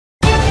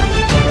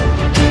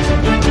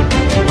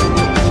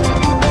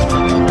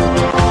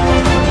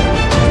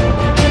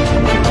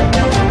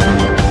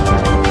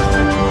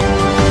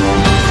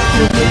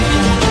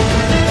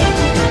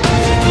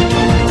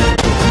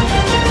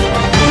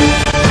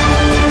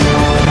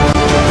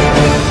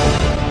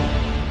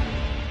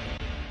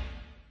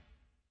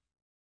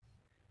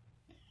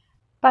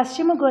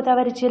పశ్చిమ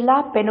గోదావరి జిల్లా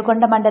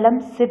పెనుగొండ మండలం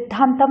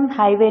సిద్ధాంతం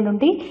హైవే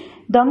నుండి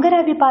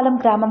దొంగరావిపాలెం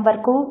గ్రామం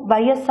వరకు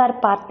వైఎస్ఆర్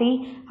పార్టీ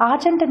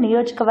ఆచంట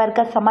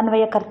నియోజకవర్గ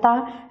సమన్వయకర్త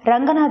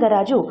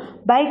రంగనాథరాజు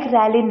బైక్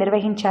ర్యాలీ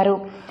నిర్వహించారు.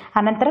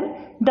 అనంతరం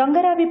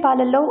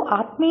దొంగరావిపాలెంలో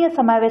ఆత్మీయ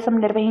సమావేశం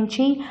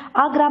నిర్వహించి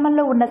ఆ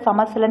గ్రామంలో ఉన్న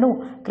సమస్యలను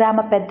గ్రామ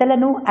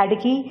పెద్దలను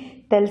అడిగి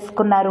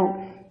తెలుసుకున్నారు.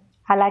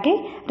 అలాగే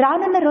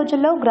రానున్న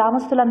రోజుల్లో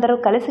గ్రామస్తులందరూ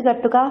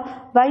కలిసికట్టుగా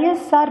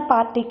వైఎస్ఆర్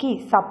పార్టీకి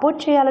సపోర్ట్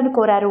చేయాలని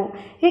కోరారు.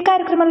 ఈ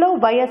కార్యక్రమంలో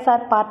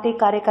వైఎస్ఆర్ పార్టీ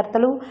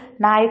కార్యకర్తలు,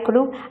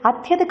 నాయకులు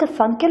అత్యధిక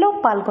సంఖ్యలో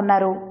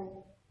పాల్గొన్నారు.